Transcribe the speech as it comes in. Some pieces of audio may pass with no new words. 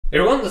Hey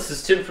everyone, this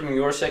is Tim from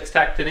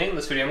YourSixTech. Today in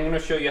this video I'm going to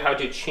show you how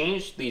to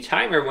change the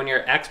timer when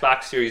your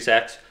Xbox Series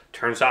X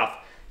turns off.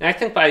 And I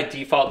think by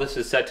default this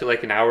is set to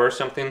like an hour or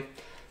something.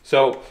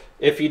 So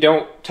if you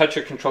don't touch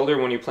your controller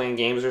when you're playing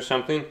games or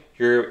something,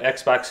 your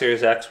Xbox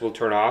Series X will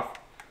turn off.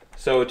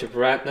 So to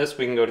prevent this,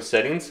 we can go to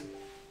Settings,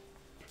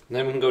 and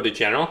then we can go to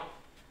General,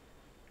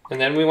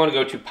 and then we want to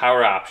go to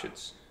Power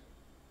Options.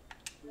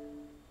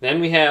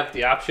 Then we have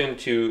the option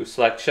to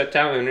select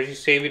Shutdown, Energy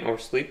Saving, or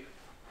Sleep.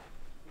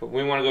 But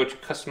we want to go to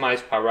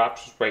Customize Power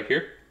Options right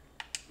here.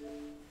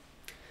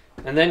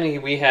 And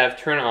then we have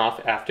Turn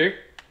Off After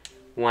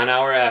 1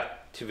 hour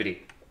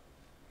activity.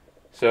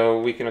 So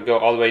we can go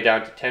all the way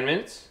down to 10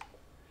 minutes.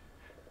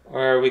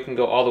 Or we can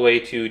go all the way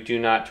to Do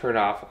Not Turn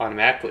Off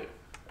Automatically.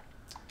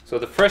 So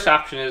the first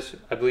option is,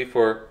 I believe,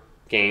 for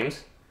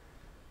games.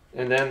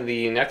 And then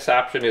the next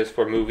option is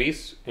for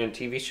movies and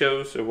TV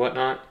shows or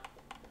whatnot.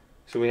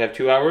 So we have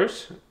 2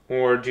 hours,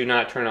 or Do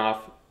Not Turn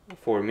Off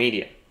for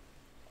media.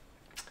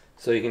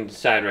 So you can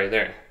decide right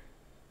there.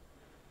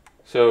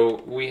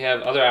 So we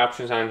have other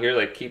options on here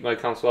like keep my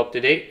console up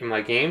to date and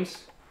my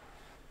games.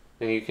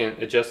 And you can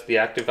adjust the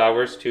active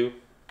hours too.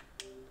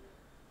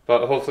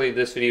 But hopefully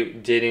this video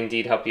did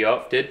indeed help you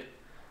out. If it did,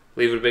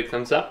 leave it a big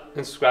thumbs up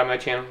and subscribe to my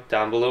channel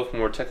down below for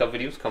more tech up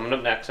videos coming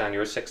up next on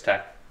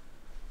YourSixTech.